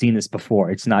like, I've seen this before.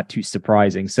 It's not too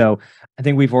surprising. So I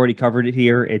think we've already covered it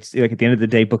here. It's like, at the end of the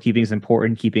day, bookkeeping is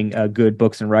important. Keeping good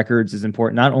books and records is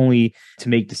important, not only to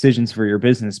make decisions for your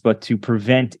business, but to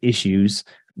prevent issues,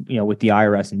 with the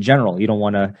IRS in general. You don't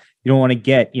want to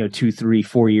get, 2, 3,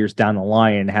 4 years down the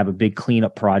line and have a big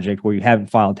cleanup project where you haven't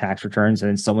filed tax returns and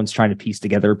then someone's trying to piece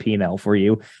together a P&L for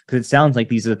you. Because it sounds like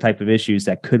these are the type of issues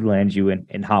that could land you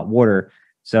in hot water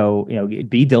So,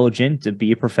 be diligent, to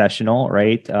be a professional,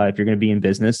 right? If you're going to be in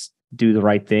business, do the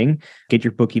right thing, get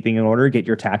your bookkeeping in order, get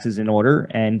your taxes in order,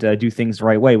 and do things the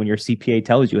right way. When your CPA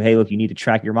tells you, hey, look, you need to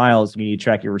track your miles, you need to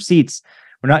track your receipts,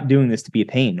 we're not doing this to be a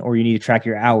pain, or you need to track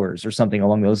your hours or something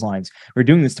along those lines. We're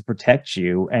doing this to protect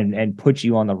you and put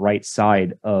you on the right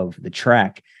side of the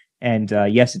track. And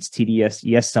yes, it's tedious.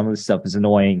 Yes, some of the stuff is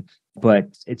annoying, but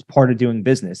it's part of doing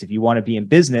business. If you want to be in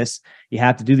business, you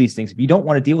have to do these things. If you don't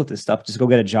want to deal with this stuff, just go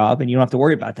get a job and you don't have to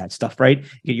worry about that stuff, right?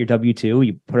 You get your W-2,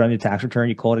 you put it on your tax return,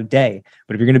 you call it a day.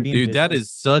 But if you're going to be Dude, that is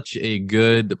such a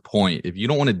good point. If you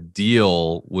don't want to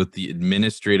deal with the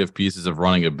administrative pieces of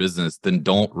running a business, then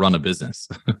don't run a business.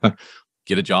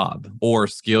 Get a job or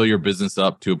scale your business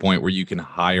up to a point where you can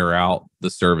hire out the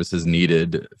services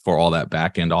needed for all that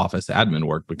back end office admin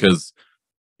work, because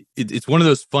it's one of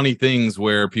those funny things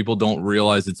where people don't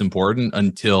realize it's important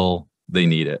until they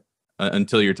need it,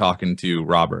 until you're talking to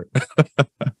Robert.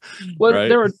 Well,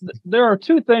 right? there are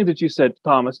two things that you said,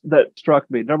 Thomas, that struck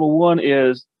me. Number one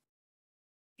is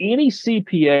any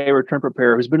CPA return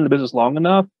preparer who's been in the business long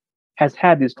enough has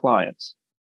had these clients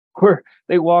where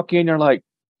they walk in, they're like,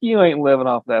 you ain't living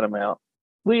off that amount.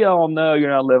 We all know you're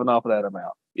not living off of that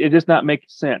amount. It does not make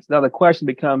sense. Now the question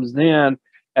becomes then,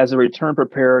 as a return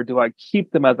preparer, do I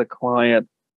keep them as a client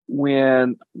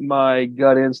when my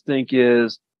gut instinct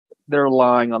is they're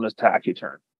lying on this tax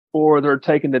return, or they're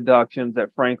taking deductions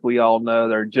that frankly we all know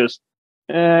they're just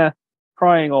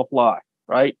crying off lie,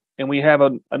 right? And we have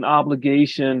an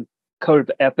obligation code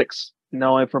of ethics,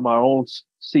 not only from our own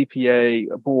CPA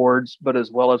boards, but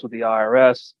as well as with the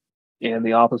IRS and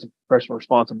the Office of Professional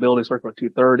Responsibility, Circular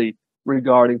 230,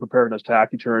 regarding preparing those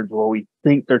tax returns where we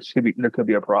think there could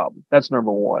be a problem. That's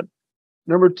number one.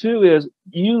 Number two is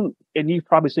you've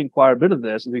probably seen quite a bit of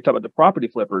this, and we talk about the property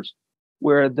flippers,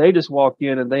 where they just walk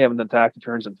in and they haven't done tax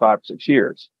returns in 5 or 6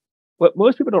 years. What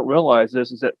most people don't realize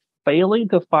is that failing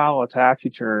to file a tax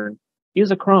return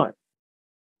is a crime.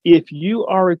 If you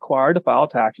are required to file a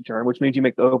tax return, which means you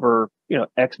make over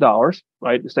X dollars,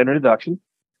 right, the standard deduction,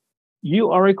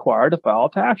 you are required to file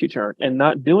a tax return, and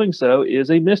not doing so is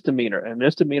a misdemeanor. And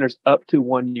misdemeanor is up to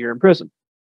 1 year in prison.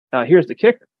 Now, here's the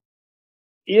kicker.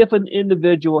 If an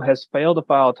individual has failed to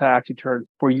file a tax return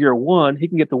for year one, he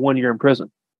can get to 1 year in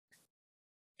prison.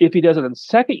 If he does it in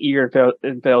second year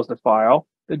and fails to file,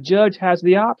 the judge has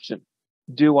the option.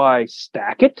 Do I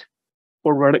stack it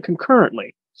or run it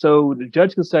concurrently? So the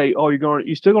judge can say, oh,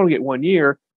 you're still going to get 1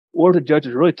 year. Or if the judge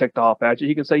is really ticked off at you,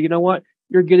 he can say, you know what?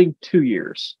 You're getting 2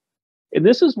 years. And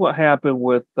this is what happened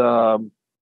with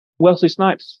Wesley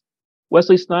Snipes.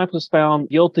 Wesley Snipes was found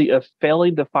guilty of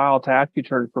failing to file a tax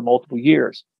return for multiple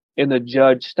years, and the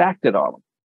judge stacked it on him.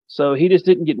 So he just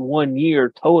didn't get 1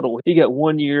 year total. He got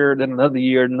 1 year, then another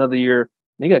year, and another year.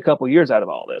 And he got a couple of years out of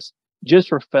all this just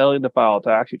for failing to file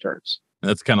tax returns.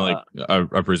 That's kind of like,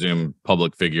 I presume,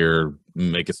 public figure,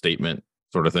 make a statement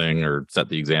sort of thing, or set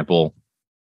the example.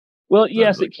 Well,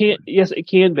 yes, it can. Yes, it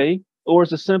can be. Or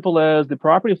it's as simple as the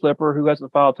property flipper who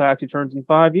hasn't filed tax returns in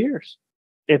 5 years.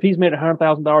 If he's made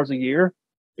 $100,000 a year,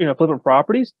 flipping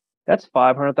properties, that's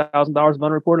 $500,000 of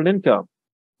unreported income.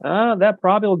 That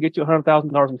probably will get you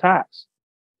 $100,000 in tax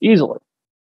easily.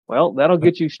 Well, that'll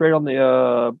get you straight on the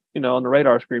on the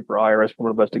radar screen for IRS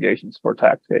criminal investigations for a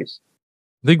tax case.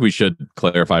 I think we should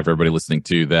clarify for everybody listening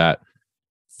too that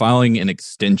filing an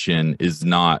extension is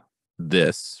not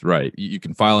this, right? You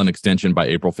can file an extension by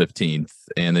April 15th,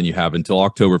 and then you have until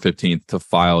October 15th to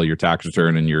file your tax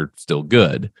return, and you're still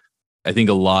good. I think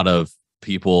a lot of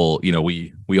people,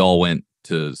 we all went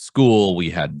to school,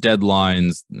 we had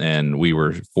deadlines, and we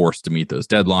were forced to meet those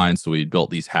deadlines. So we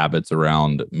built these habits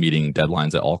around meeting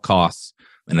deadlines at all costs.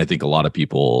 And I think a lot of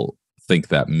people think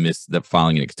that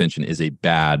filing an extension is a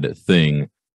bad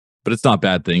thing. But it's not a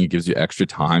bad thing. It gives you extra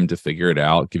time to figure it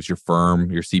out. It gives your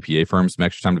CPA firm, some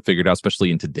extra time to figure it out,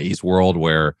 especially in today's world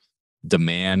where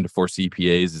demand for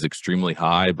CPAs is extremely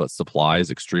high, but supply is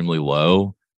extremely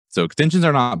low. So extensions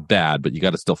are not bad, but you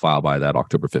got to still file by that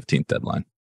October 15th deadline.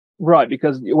 Right,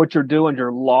 because what you're doing,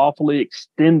 you're lawfully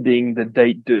extending the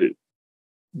date due.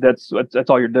 That's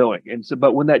all you're doing. And so,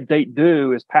 but when that date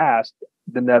due is passed,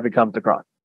 then that becomes the crime.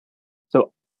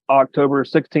 So October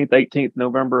 16th, 18th,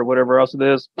 November, whatever else it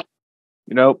is,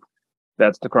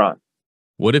 that's the crime.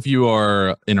 What if you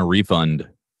are in a refund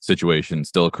situation?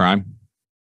 Still a crime?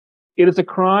 It is a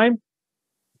crime,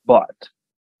 but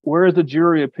where is the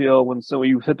jury appeal when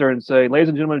you sit there and say, ladies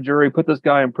and gentlemen of the jury, put this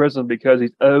guy in prison because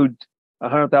he's owed a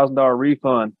 $100,000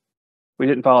 refund. We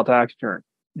didn't file a tax return.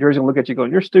 Jury's gonna look at you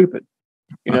going, you're stupid.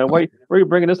 Why are you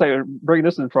bringing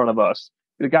this in front of us?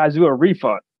 The guy's due a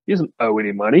refund. He doesn't owe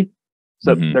any money.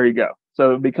 So there you go.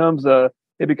 So it becomes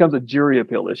it becomes a jury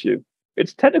appeal issue.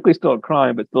 It's technically still a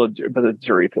crime, but still a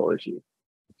jury appeal issue.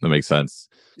 That makes sense.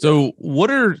 So what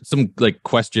are some like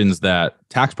questions that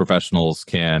tax professionals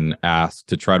can ask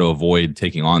to try to avoid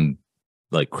taking on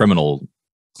like criminal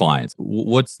clients?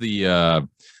 What's the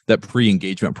that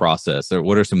pre-engagement process? Or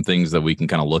what are some things that we can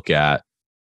kind of look at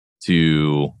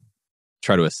to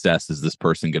try to assess, is this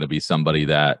person going to be somebody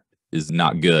that is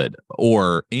not good?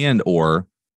 Or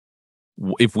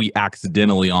if we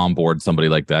accidentally onboard somebody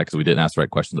like that because we didn't ask the right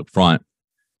questions up front,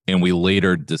 and we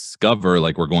later discover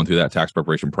like we're going through that tax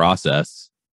preparation process,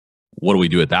 what do we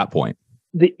do at that point?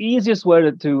 The easiest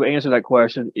way to answer that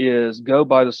question is go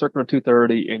by the Circular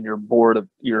 230 in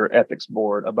your ethics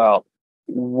board about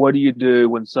what do you do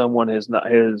when someone you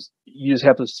just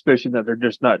have the suspicion that they're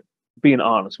just not being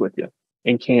honest with you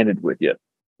and candid with you.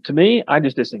 To me, I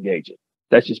just disengage it.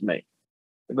 That's just me.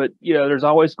 But there's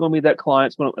always going to be that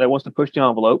client that wants to push the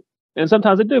envelope. And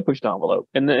sometimes they do push the envelope,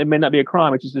 and it may not be a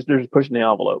crime. It's just they're just pushing the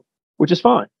envelope, which is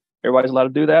fine. Everybody's allowed to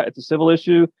do that. It's a civil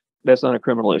issue. That's not a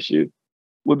criminal issue.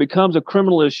 What becomes a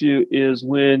criminal issue is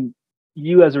when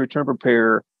you, as a return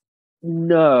preparer,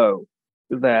 know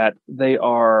that they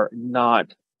are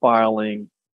not filing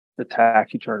the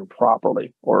tax return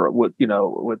properly or with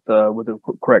the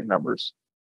correct numbers.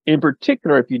 In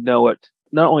particular, if you know it,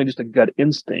 not only just a gut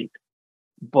instinct,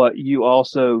 but you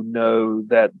also know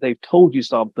that they've told you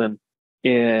something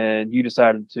and you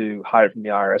decided to hide it from the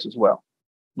IRS as well.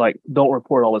 Like, don't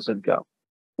report all this income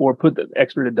or put the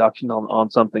extra deduction on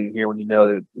something here when you know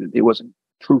that it wasn't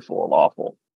truthful or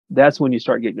lawful. That's when you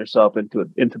start getting yourself into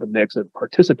the mix of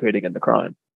participating in the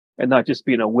crime and not just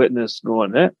being a witness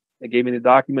going, they gave me the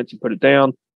documents, you put it down.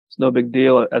 It's no big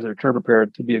deal as a return preparer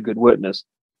to be a good witness.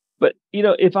 But,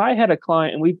 if I had a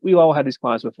client, and we all had these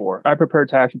clients before, I prepared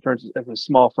tax returns as a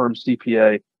small firm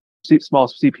small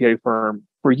CPA firm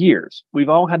for years. We've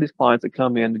all had these clients that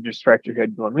come in and just scratch your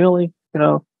head going, really?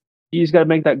 You just got to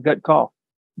make that gut call.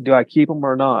 Do I keep them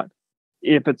or not?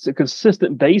 If it's a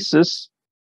consistent basis,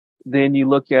 then you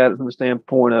look at it from the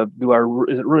standpoint of,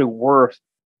 is it really worth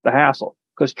the hassle?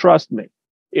 Because trust me,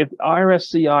 if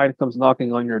IRS-CI comes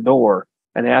knocking on your door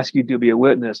and asks you to be a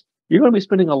witness, you're going to be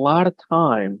spending a lot of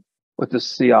time with the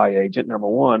CI agent, number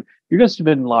one. You're going to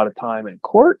spend a lot of time in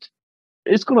court.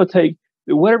 It's going to take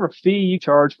whatever fee you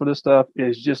charge for this stuff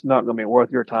is just not going to be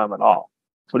worth your time at all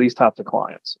for these types of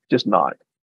clients. Just not.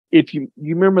 If you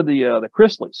remember the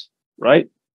Chrisleys, right?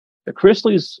 The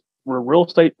Chrisleys were real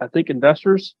estate, I think,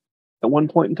 investors at one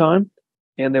point in time,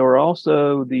 and they were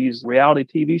also these reality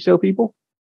TV show people.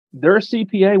 Their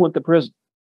CPA went to prison.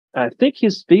 And I think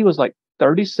his fee was like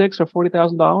 $36,000 or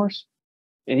 $40,000,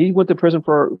 and he went to prison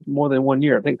for more than 1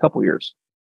 year. I think a couple of years.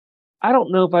 I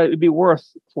don't know if it'd be worth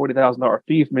 $40,000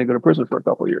 fee for me to go to prison for a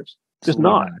couple of years. Just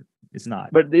not. It's not.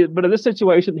 But in this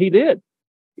situation, he did.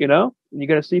 You got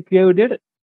a CPA who did it.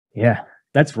 Yeah,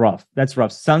 that's rough. That's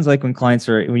rough. Sounds like when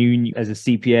you as a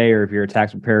CPA, or if you're a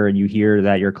tax preparer and you hear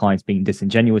that your client's being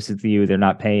disingenuous with you, they're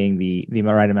not paying the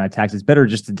right amount of taxes, better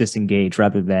just to disengage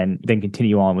rather than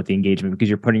continue on with the engagement, because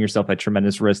you're putting yourself at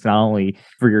tremendous risk, not only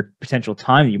for your potential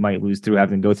time that you might lose through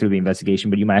having to go through the investigation,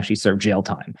 but you might actually serve jail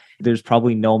time. There's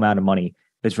probably no amount of money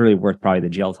that's really worth probably the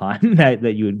jail time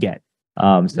that you would get.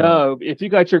 No, if you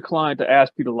got your client to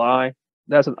ask you to lie,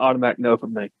 that's an automatic no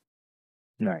from me.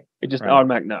 Right. It's just an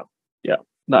automatic no. Yeah,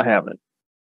 not having it.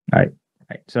 All right.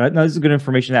 So this is good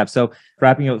information to have. So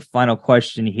wrapping up, final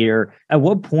question here. At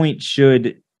what point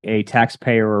should a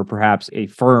taxpayer or perhaps a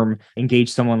firm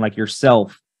engage someone like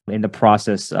yourself in the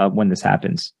process when this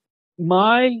happens?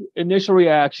 My initial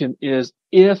reaction is,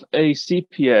 if a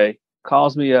CPA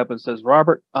calls me up and says,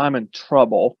 Robert, I'm in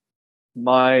trouble,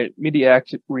 my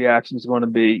immediate reaction is going to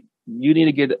be, you need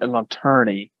to get an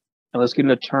attorney, and let's get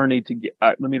an attorney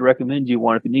let me recommend you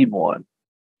one if you need one.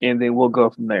 And then we'll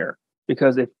go from there.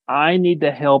 Because if I need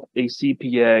to help a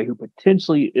CPA who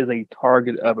potentially is a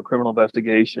target of a criminal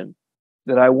investigation,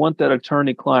 that I want that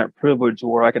attorney-client privilege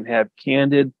where I can have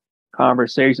candid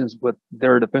conversations with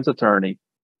their defense attorney,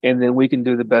 and then we can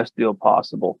do the best deal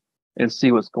possible and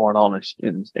see what's going on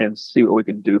and see what we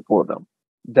can do for them.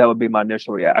 That would be my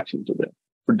initial reaction to them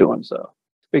for doing so.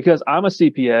 Because I'm a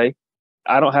CPA,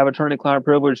 I don't have attorney-client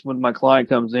privilege when my client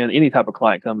comes in, any type of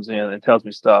client comes in and tells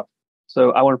me stuff.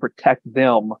 So I want to protect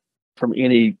them from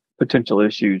any potential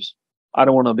issues. I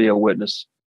don't want to be a witness,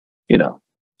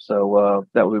 So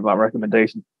that would be my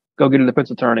recommendation. Go get a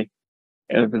defense attorney.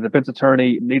 And if the defense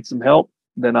attorney needs some help,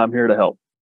 then I'm here to help.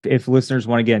 If listeners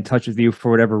want to get in touch with you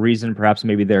for whatever reason, perhaps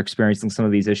maybe they're experiencing some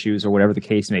of these issues or whatever the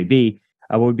case may be,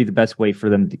 what would be the best way for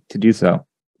them to do so?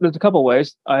 There's a couple of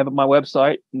ways. I have my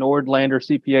website,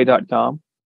 nordlandercpa.com.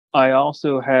 I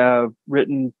also have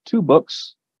written 2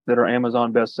 books that are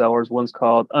Amazon bestsellers. One's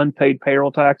called Unpaid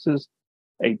Payroll Taxes,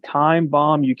 a time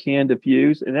bomb you can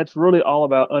defuse. And that's really all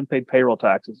about unpaid payroll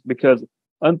taxes, because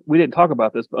we didn't talk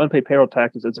about this, but unpaid payroll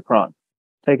taxes is a crime.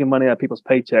 Taking money out of people's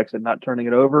paychecks and not turning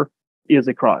it over is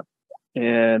a crime.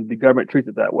 And the government treats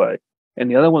it that way. And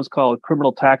the other one's called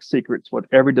Criminal Tax Secrets, what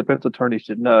every defense attorney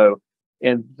should know.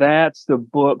 And that's the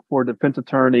book for defense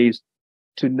attorneys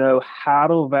to know how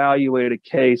to evaluate a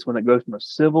case when it goes from a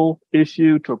civil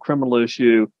issue to a criminal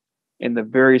issue, and the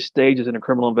various stages in a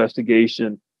criminal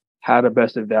investigation, how to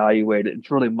best evaluate it.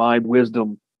 It's really my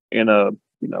wisdom in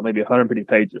maybe 150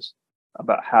 pages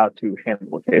about how to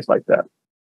handle a case like that.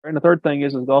 And the third thing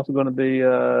is also going to be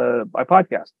my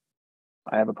podcast.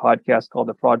 I have a podcast called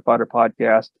the Fraud Fighter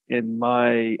Podcast, and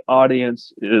my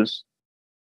audience is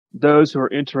those who are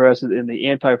interested in the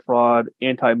anti-fraud,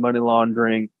 anti-money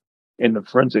laundering, in the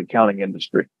forensic accounting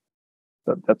industry.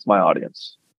 So that's my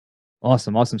audience.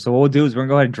 Awesome. So what we'll do is we're going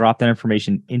to go ahead and drop that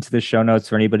information into the show notes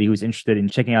for anybody who's interested in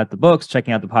checking out the books,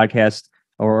 checking out the podcast,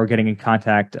 or getting in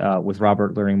contact with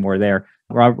Robert, learning more there.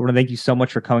 Robert, I want to thank you so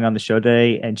much for coming on the show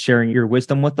today and sharing your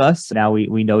wisdom with us. Now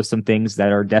we know some things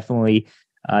that are definitely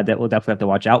that we'll definitely have to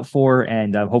watch out for.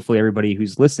 And hopefully everybody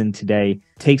who's listened today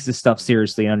takes this stuff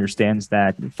seriously and understands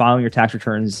that filing your tax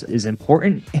returns is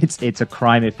important. It's a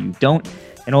crime if you don't.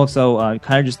 And also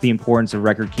kind of just the importance of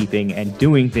record keeping and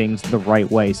doing things the right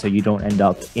way so you don't end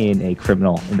up in a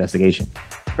criminal investigation.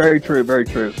 Very true. Very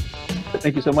true.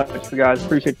 Thank you so much, guys.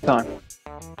 Appreciate the time.